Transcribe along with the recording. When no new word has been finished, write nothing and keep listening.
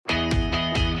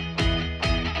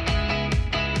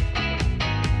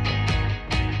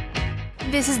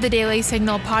This is the Daily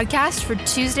Signal podcast for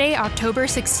Tuesday, October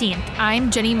 16th.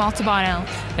 I'm Jenny Maltabano.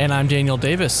 And I'm Daniel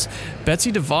Davis.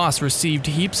 Betsy DeVos received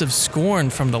heaps of scorn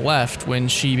from the left when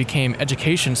she became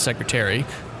education secretary.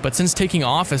 But since taking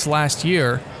office last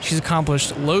year, she's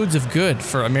accomplished loads of good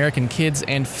for American kids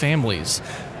and families.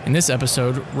 In this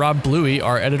episode, Rob Bluey,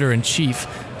 our editor-in-chief,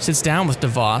 sits down with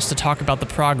DeVos to talk about the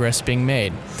progress being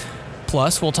made.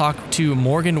 Plus, we'll talk to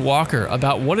Morgan Walker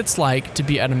about what it's like to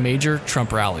be at a major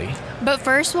Trump rally. But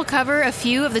first, we'll cover a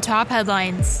few of the top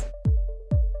headlines.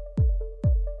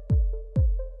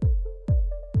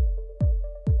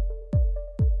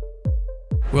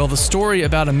 Well, the story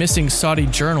about a missing Saudi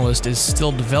journalist is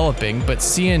still developing, but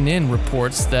CNN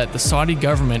reports that the Saudi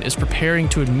government is preparing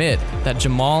to admit that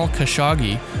Jamal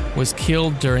Khashoggi was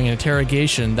killed during an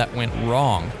interrogation that went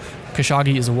wrong.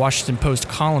 Khashoggi is a Washington Post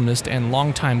columnist and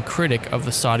longtime critic of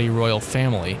the Saudi royal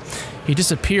family. He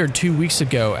disappeared 2 weeks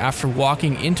ago after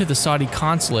walking into the Saudi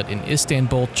consulate in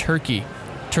Istanbul, Turkey.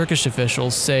 Turkish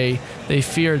officials say they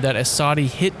feared that a Saudi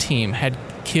hit team had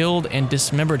killed and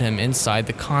dismembered him inside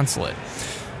the consulate.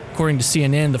 According to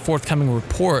CNN, the forthcoming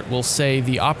report will say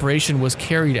the operation was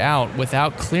carried out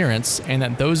without clearance and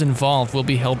that those involved will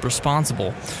be held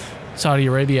responsible. Saudi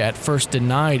Arabia at first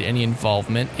denied any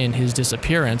involvement in his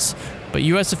disappearance, but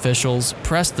U.S. officials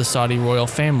pressed the Saudi royal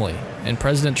family, and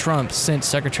President Trump sent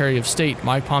Secretary of State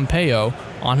Mike Pompeo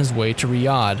on his way to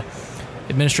Riyadh.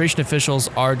 Administration officials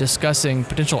are discussing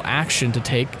potential action to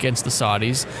take against the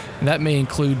Saudis, and that may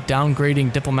include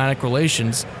downgrading diplomatic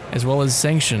relations as well as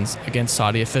sanctions against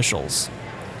Saudi officials.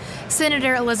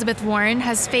 Senator Elizabeth Warren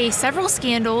has faced several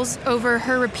scandals over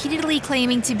her repeatedly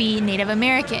claiming to be Native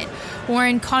American.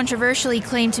 Warren controversially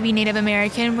claimed to be Native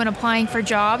American when applying for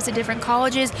jobs at different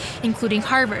colleges, including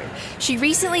Harvard. She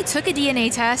recently took a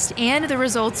DNA test, and the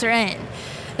results are in.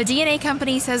 The DNA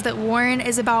company says that Warren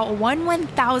is about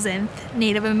 1/1000th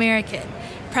Native American.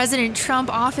 President Trump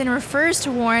often refers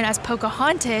to Warren as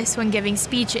Pocahontas when giving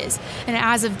speeches. And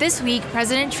as of this week,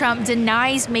 President Trump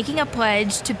denies making a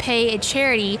pledge to pay a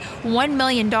charity $1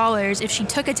 million if she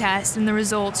took a test and the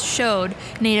results showed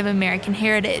Native American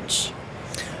heritage.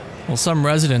 Well, some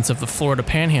residents of the Florida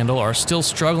Panhandle are still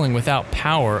struggling without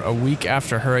power a week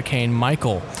after Hurricane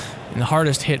Michael. In the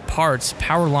hardest hit parts,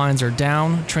 power lines are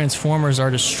down, transformers are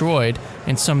destroyed,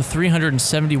 and some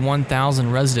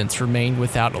 371,000 residents remain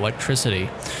without electricity.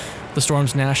 The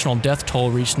storm's national death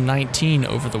toll reached 19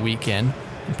 over the weekend,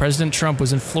 and President Trump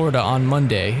was in Florida on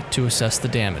Monday to assess the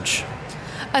damage.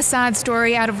 A sad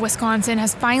story out of Wisconsin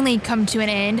has finally come to an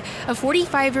end. A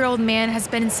 45-year-old man has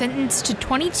been sentenced to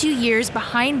 22 years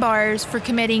behind bars for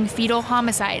committing fetal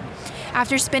homicide.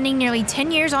 After spending nearly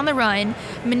 10 years on the run,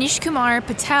 Manish Kumar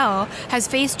Patel has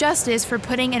faced justice for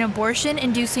putting an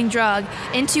abortion-inducing drug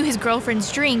into his girlfriend's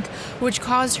drink, which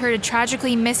caused her to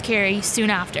tragically miscarry soon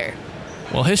after.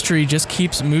 Well, history just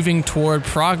keeps moving toward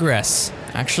progress.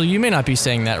 Actually, you may not be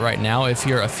saying that right now if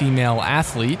you're a female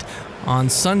athlete. On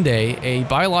Sunday, a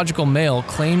biological male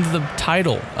claimed the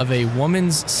title of a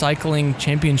women's cycling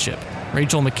championship.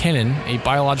 Rachel McKinnon, a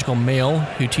biological male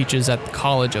who teaches at the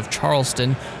College of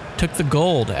Charleston, took the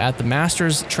gold at the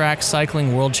Masters Track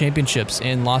Cycling World Championships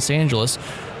in Los Angeles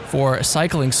for a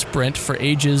cycling sprint for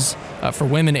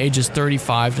women ages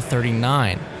 35 to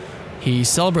 39. He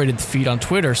celebrated the feat on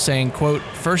Twitter, saying, quote,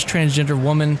 "First transgender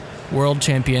woman world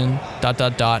champion, ...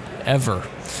 ever."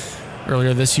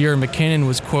 Earlier this year, McKinnon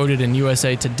was quoted in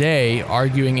USA Today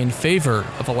arguing in favor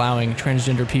of allowing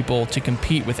transgender people to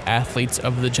compete with athletes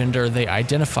of the gender they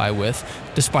identify with,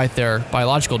 despite their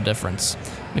biological difference.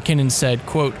 McKinnon said,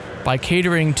 quote, "By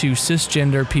catering to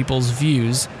cisgender people's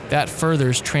views, that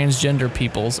furthers transgender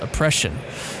people's oppression."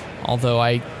 Although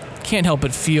I can't help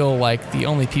but feel like the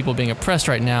only people being oppressed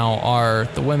right now are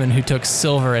the women who took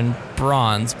silver and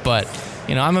bronze, but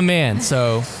I'm a man,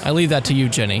 so I leave that to you,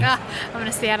 Jenny. I'm going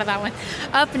to stay out of that one.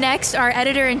 Up next, our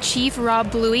editor-in-chief,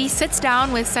 Rob Bluey, sits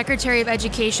down with Secretary of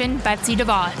Education, Betsy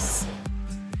DeVos.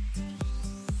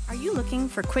 Are you looking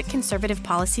for quick conservative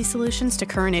policy solutions to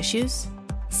current issues?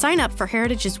 Sign up for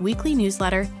Heritage's weekly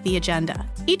newsletter, The Agenda.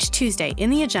 Each Tuesday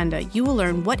in The Agenda, you will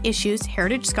learn what issues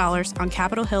Heritage scholars on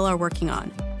Capitol Hill are working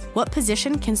on, what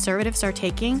position conservatives are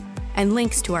taking, and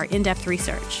links to our in-depth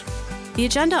research. The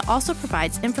Agenda also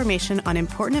provides information on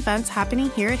important events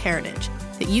happening here at Heritage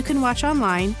that you can watch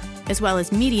online, as well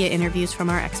as media interviews from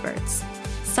our experts.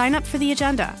 Sign up for The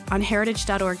Agenda on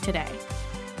heritage.org today.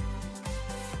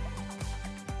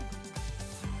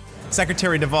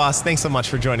 Secretary DeVos, thanks so much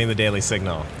for joining the Daily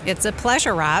Signal. It's a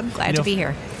pleasure, Rob. Glad to be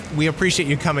here. We appreciate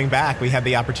you coming back. We had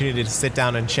the opportunity to sit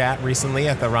down and chat recently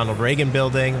at the Ronald Reagan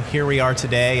Building. Here we are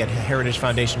today at Heritage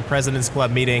Foundation President's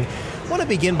Club meeting. want to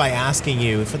begin by asking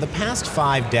you, for the past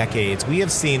 5 decades, we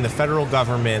have seen the federal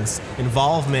government's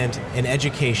involvement in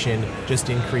education just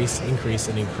increase.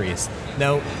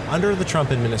 Now, under the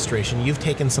Trump administration, you've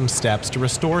taken some steps to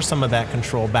restore some of that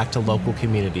control back to local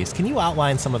communities. Can you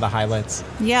outline some of the highlights?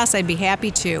 Yes, I'd be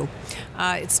happy to.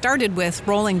 It started with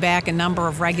rolling back a number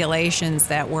of regulations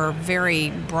that were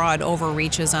very broad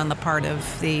overreaches on the part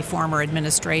of the former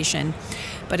administration.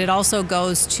 But it also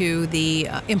goes to the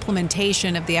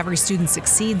implementation of the Every Student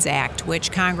Succeeds Act,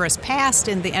 which Congress passed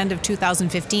in the end of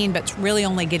 2015, but it's really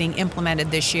only getting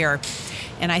implemented this year.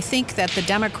 And I think that the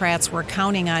Democrats were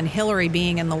counting on Hillary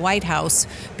being in the White House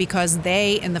because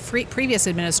they, in the previous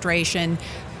administration,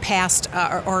 passed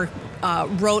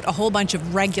wrote a whole bunch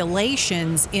of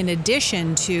regulations in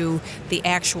addition to the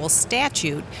actual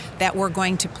statute that were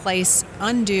going to place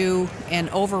undue and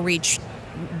overreach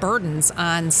burdens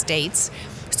on states.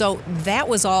 So that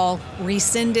was all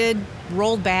rescinded,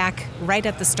 rolled back right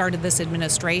at the start of this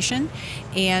administration,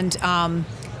 and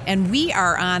we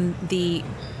are on the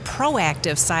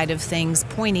proactive side of things,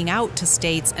 pointing out to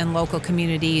states and local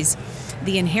communities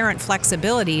the inherent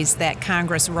flexibilities that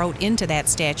Congress wrote into that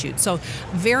statute. So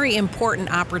very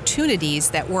important opportunities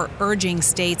that we're urging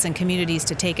states and communities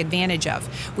to take advantage of.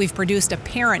 We've produced a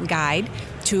parent guide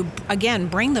to, again,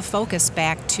 bring the focus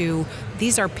back to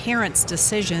these are parents'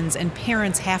 decisions, and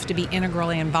parents have to be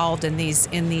integrally involved in these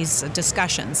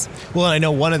discussions. Well, I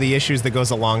know one of the issues that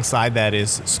goes alongside that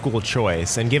is school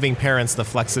choice and giving parents the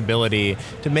flexibility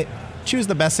to choose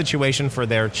the best situation for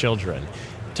their children.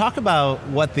 Talk about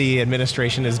what the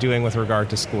administration is doing with regard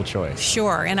to school choice.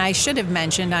 Sure, and I should have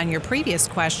mentioned on your previous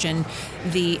question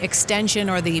the extension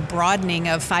or the broadening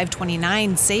of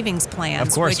 529 savings plans,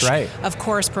 of course, which right. of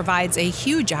course provides a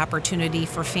huge opportunity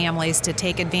for families to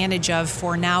take advantage of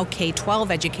for now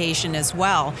K-12 education as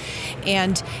well.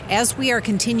 And as we are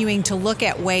continuing to look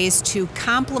at ways to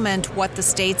complement what the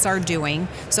states are doing,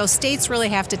 so states really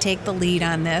have to take the lead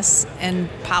on this and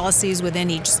policies within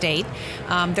each state.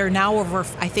 There are now over,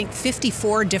 I think,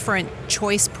 54 different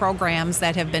choice programs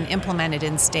that have been implemented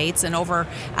in states and over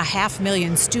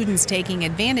 500,000 students taking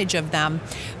advantage of them.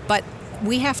 But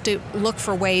we have to look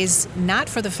for ways not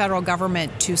for the federal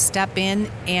government to step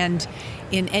in and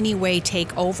in any way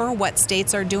take over what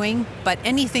states are doing, but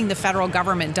anything the federal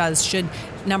government does should,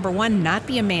 number one, not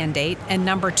be a mandate, and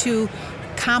number two,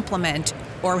 complement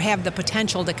or have the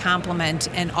potential to complement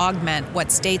and augment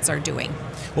what states are doing.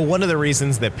 Well, one of the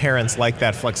reasons that parents like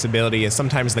that flexibility is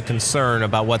sometimes the concern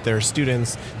about what their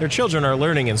children are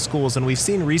learning in schools. And we've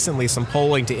seen recently some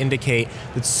polling to indicate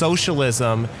that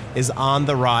socialism is on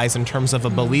the rise in terms of a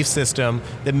belief system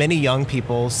that many young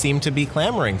people seem to be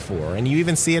clamoring for. And you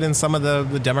even see it in some of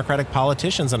the Democratic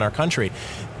politicians in our country.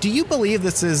 Do you believe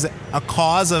this is a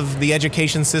cause of the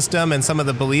education system and some of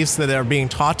the beliefs that are being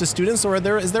taught to students, or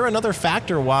is there another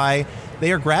factor why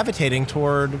they are gravitating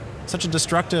toward such a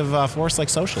destructive force like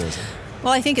socialism?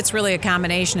 Well, I think it's really a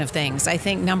combination of things. I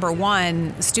think, number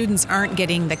one, students aren't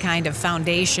getting the kind of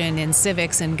foundation in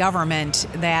civics and government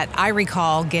that I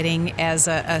recall getting as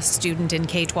a student in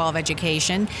K-12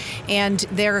 education. And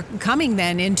they're coming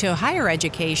then into higher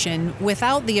education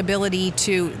without the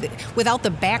without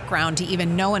the background to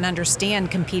even know and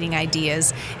understand competing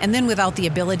ideas, and then without the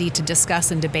ability to discuss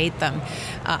and debate them.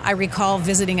 I recall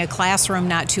visiting a classroom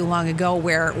not too long ago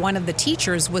where one of the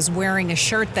teachers was wearing a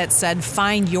shirt that said,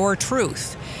 "Find your truth,"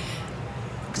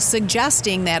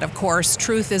 suggesting that, of course,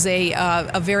 truth is a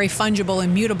very fungible,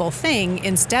 immutable thing,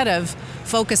 instead of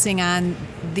focusing on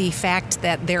the fact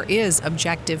that there is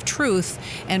objective truth,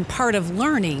 and part of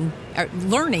learning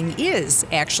is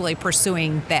actually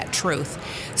pursuing that truth.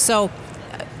 So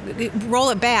roll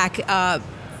it back.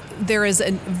 There is a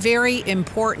very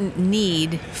important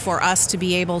need for us to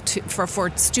be able to,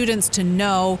 for students to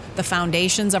know the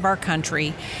foundations of our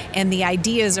country and the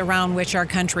ideas around which our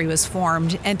country was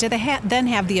formed, and to then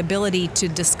have the ability to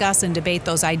discuss and debate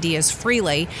those ideas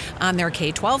freely on their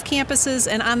K-12 campuses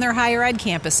and on their higher ed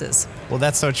campuses. Well,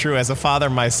 that's so true. As a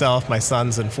father myself, my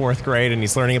son's in 4th grade and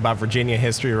he's learning about Virginia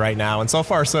history right now, and so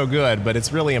far so good, but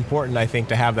it's really important, I think,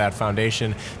 to have that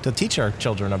foundation to teach our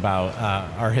children about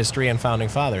our history and founding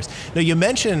fathers. Now, you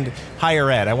mentioned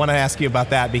higher ed. I want to ask you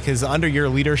about that because under your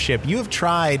leadership, you have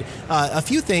tried a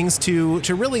few things to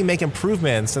really make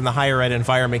improvements in the higher ed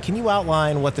environment. Can you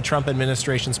outline what the Trump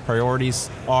administration's priorities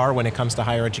are when it comes to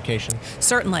higher education?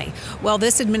 Certainly. Well,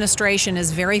 this administration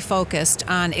is very focused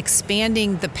on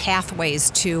expanding the pathways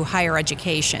to higher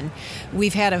education.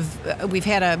 We've had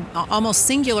a almost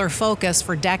singular focus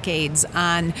for decades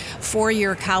on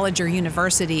 4-year college or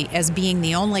university as being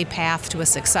the only path to a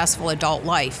successful adult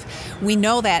life. life. We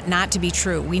know that not to be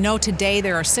true. We know today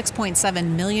there are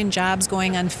 6.7 million jobs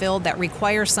going unfilled that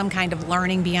require some kind of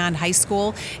learning beyond high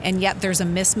school, and yet there's a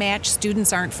mismatch.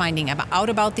 Students aren't finding out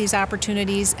about these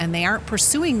opportunities, and they aren't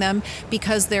pursuing them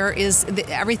because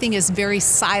everything is very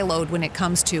siloed when it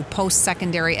comes to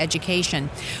post-secondary education.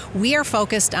 We are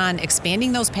focused on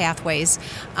expanding those pathways,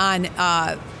 on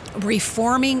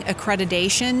reforming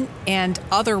accreditation and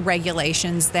other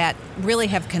regulations that really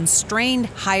have constrained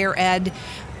higher ed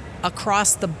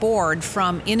across the board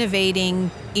from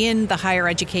innovating in the higher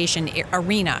education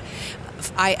arena.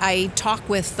 I talk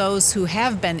with those who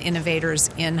have been innovators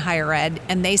in higher ed,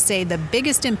 and they say the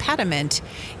biggest impediment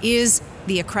is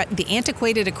the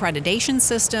antiquated accreditation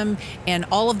system and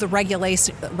all of the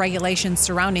regulations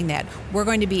surrounding that. We're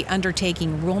going to be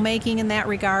undertaking rulemaking in that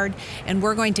regard, and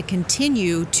we're going to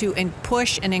continue to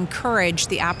push and encourage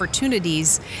the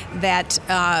opportunities that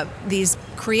these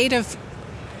creative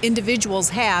individuals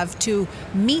have to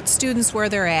meet students where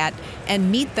they're at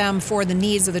and meet them for the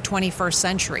needs of the 21st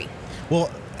century. Well,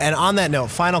 and on that note,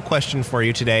 final question for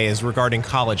you today is regarding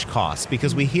college costs,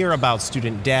 because we hear about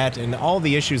student debt and all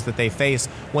the issues that they face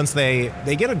once they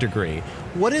get a degree.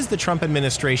 What is the Trump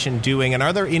administration doing, and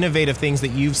are there innovative things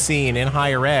that you've seen in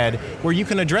higher ed where you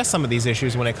can address some of these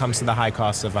issues when it comes to the high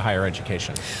costs of higher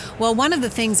education? Well, one of the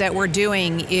things that we're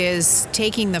doing is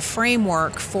taking the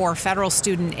framework for federal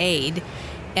student aid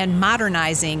and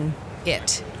modernizing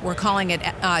it. We're calling it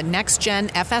Next Gen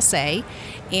FSA,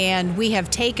 and we have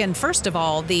taken, first of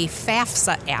all, the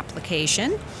FAFSA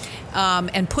application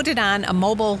and put it on a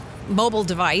mobile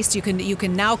device. You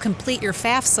can now complete your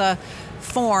FAFSA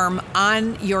form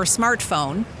on your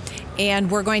smartphone, and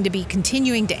we're going to be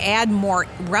continuing to add more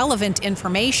relevant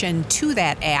information to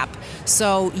that app,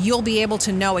 so you'll be able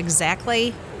to know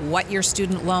exactly what your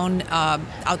student loan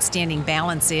outstanding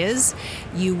balance is.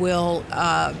 You will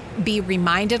be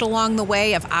reminded along the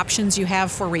way of options you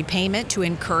have for repayment to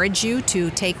encourage you to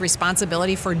take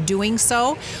responsibility for doing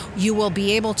so. You will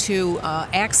be able to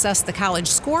access the college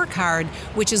scorecard,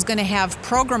 which is going to have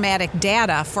programmatic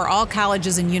data for all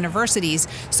colleges and universities,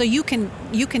 so you can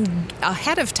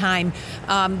ahead of time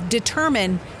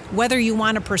determine whether you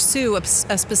want to pursue a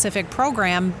specific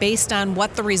program based on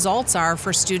what the results are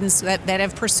for students that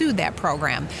have pursued that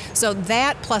program. So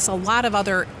that, plus a lot of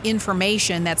other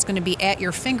information that's going to be at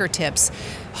your fingertips,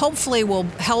 hopefully will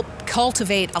help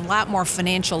cultivate a lot more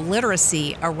financial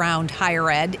literacy around higher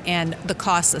ed and the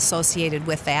costs associated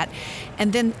with that.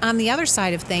 And then on the other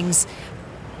side of things,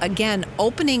 again,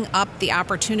 opening up the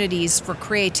opportunities for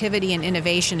creativity and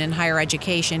innovation in higher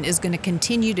education is going to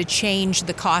continue to change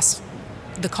the cost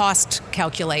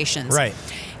calculations. Right.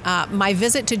 My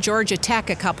visit to Georgia Tech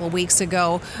a couple weeks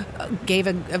ago gave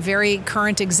a very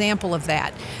current example of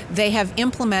that. They have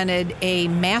implemented a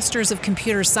Masters of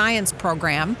Computer Science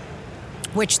program,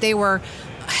 which they were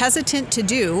hesitant to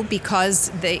do because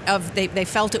they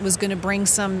felt it was going to bring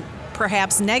some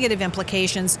perhaps negative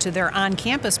implications to their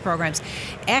on-campus programs.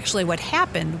 Actually, what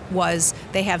happened was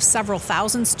they have several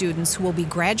thousand students who will be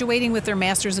graduating with their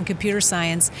Masters in Computer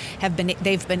Science.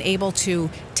 They've been able to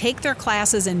take their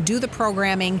classes and do the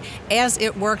programming as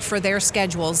it worked for their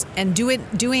schedules, and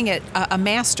doing it a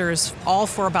master's all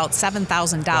for about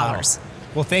 $7,000. Wow.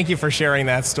 Well, thank you for sharing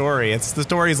that story. It's the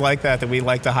stories like that we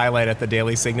like to highlight at the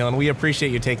Daily Signal, and we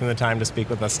appreciate you taking the time to speak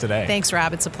with us today. Thanks,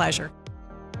 Rob. It's a pleasure.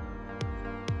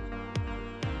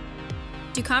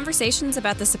 Do conversations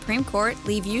about the Supreme Court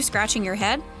leave you scratching your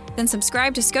head? Then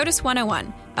subscribe to SCOTUS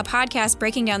 101, a podcast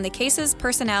breaking down the cases,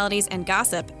 personalities, and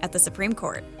gossip at the Supreme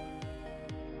Court.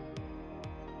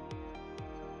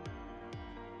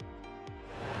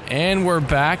 And we're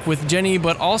back with Jenny,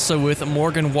 but also with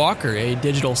Morgan Walker, a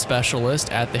digital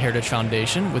specialist at the Heritage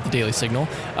Foundation with the Daily Signal.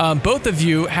 Both of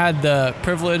you had the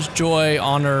privilege, joy,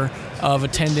 honor of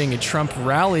attending a Trump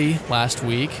rally last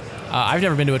week. I've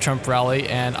never been to a Trump rally,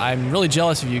 and I'm really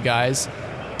jealous of you guys.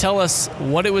 Tell us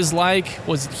what it was like.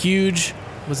 Was it huge?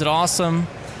 Was it awesome?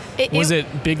 Was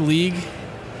it big league?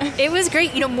 It was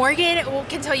great. Morgan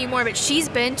can tell you more, but she's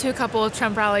been to a couple of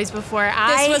Trump rallies before.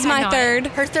 This was my third.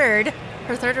 Her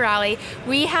third rally.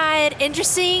 We had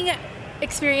interesting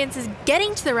experiences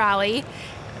getting to the rally.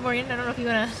 Morgan, I don't know if you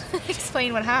want to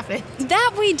explain what happened.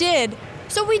 That we did.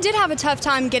 So we did have a tough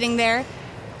time getting there.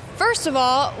 First of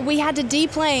all, we had to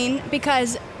deplane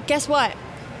because guess what?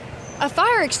 A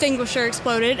fire extinguisher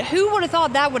exploded. Who would have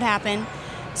thought that would happen?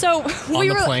 So on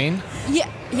the plane?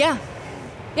 Yeah.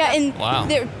 And wow.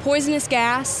 The poisonous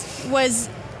gas was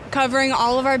covering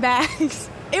all of our bags.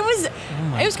 It was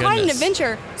quite an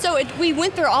adventure. So we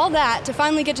went through all that to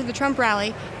finally get to the Trump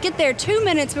rally, get there 2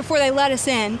 minutes before they let us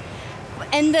in.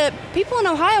 And the people in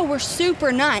Ohio were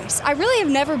super nice. I really have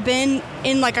never been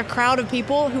in like a crowd of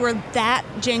people who are that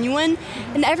genuine.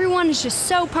 And everyone is just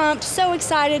so pumped, so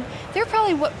excited. There were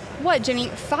probably, what Jenny,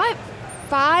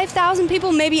 5,000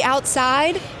 people maybe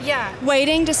outside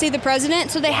waiting to see the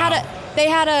president. So they had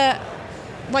a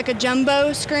like a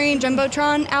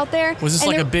jumbotron out there. Was this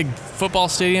like a big football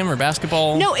stadium or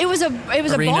basketball? No, it was a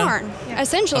barn,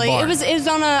 essentially. A barn. It was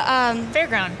on a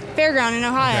fairground in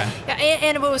Ohio. Okay. Yeah,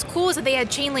 and what was cool is that they had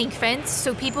chain link fence,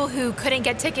 so people who couldn't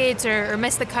get tickets or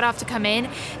missed the cutoff to come in,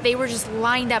 they were just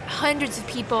lined up, hundreds of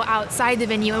people outside the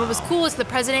venue. And what was cool is the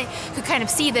president could kind of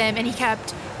see them, and he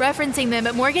kept referencing them.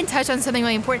 But Morgan touched on something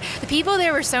really important. The people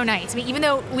there were so nice. I mean, even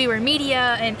though we were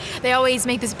media, and they always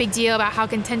make this big deal about how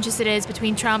contentious it is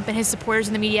between Trump and his supporters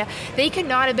in the media, they could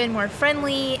not have been more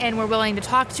friendly and were willing to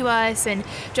talk to us and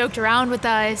joked around with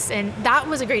us, and that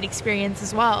was a great experience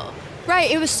as well.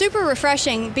 Right, it was super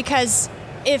refreshing because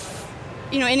if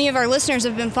any of our listeners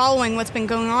have been following what's been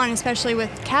going on, especially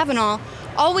with Kavanaugh,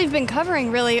 all we've been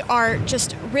covering really are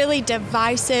just really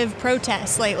divisive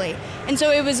protests lately. And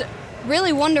so it was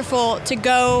really wonderful to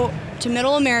go to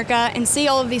Middle America and see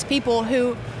all of these people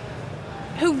who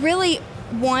really,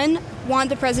 one, want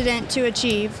the president to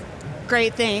achieve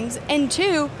great things, and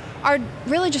two, are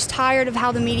really just tired of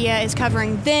how the media is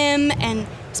covering them, and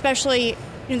especially,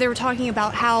 they were talking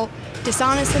about how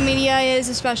dishonest the media is,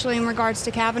 especially in regards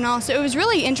to Kavanaugh. So it was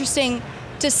really interesting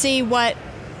to see what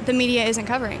the media isn't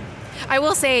covering. I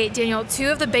will say, Daniel, two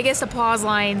of the biggest applause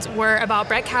lines were about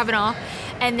Brett Kavanaugh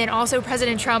and then also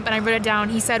President Trump, and I wrote it down.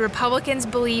 He said, "Republicans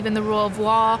believe in the rule of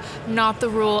law, not the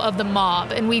rule of the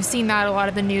mob." And we've seen that a lot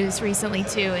of the news recently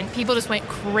too, and people just went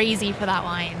crazy for that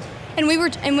line. And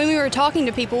when we were talking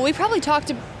to people, we probably talked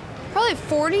to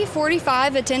 40,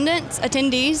 45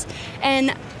 attendees,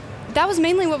 and that was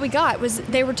mainly what we got. Was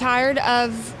they were tired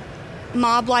of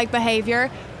mob-like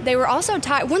behavior. They were also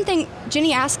tired. One thing,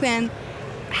 Jenny asked them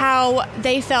how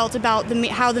they felt about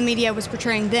how the media was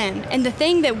portraying them, and the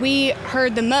thing that we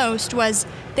heard the most was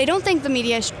they don't think the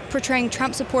media is portraying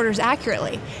Trump supporters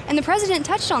accurately. And the president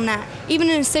touched on that. Even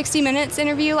in a 60 Minutes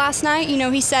interview last night,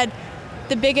 he said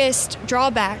the biggest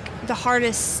drawback, the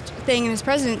hardest thing in his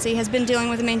presidency has been dealing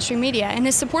with the mainstream media, and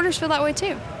his supporters feel that way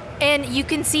too. And you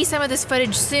can see some of this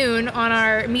footage soon on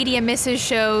our Media Misses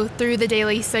show through the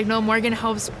Daily Signal. Morgan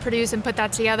helps produce and put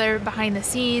that together behind the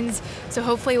scenes, so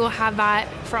hopefully we'll have that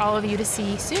for all of you to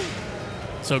see soon.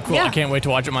 So cool. Yeah. I can't wait to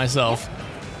watch it myself.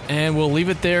 And we'll leave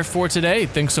it there for today.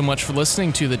 Thanks so much for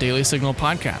listening to the Daily Signal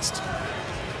podcast.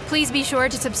 Please be sure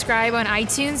to subscribe on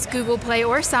iTunes, Google Play,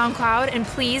 or SoundCloud, and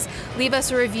please leave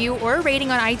us a review or a rating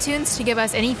on iTunes to give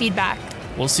us any feedback.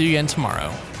 We'll see you again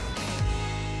tomorrow.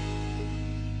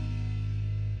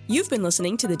 You've been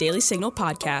listening to the Daily Signal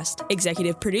podcast,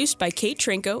 executive produced by Kate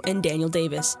Trinko and Daniel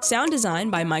Davis. Sound design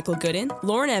by Michael Gooden,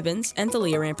 Lauren Evans, and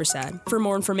Thalia Rampersad. For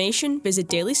more information, visit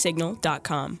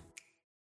dailysignal.com.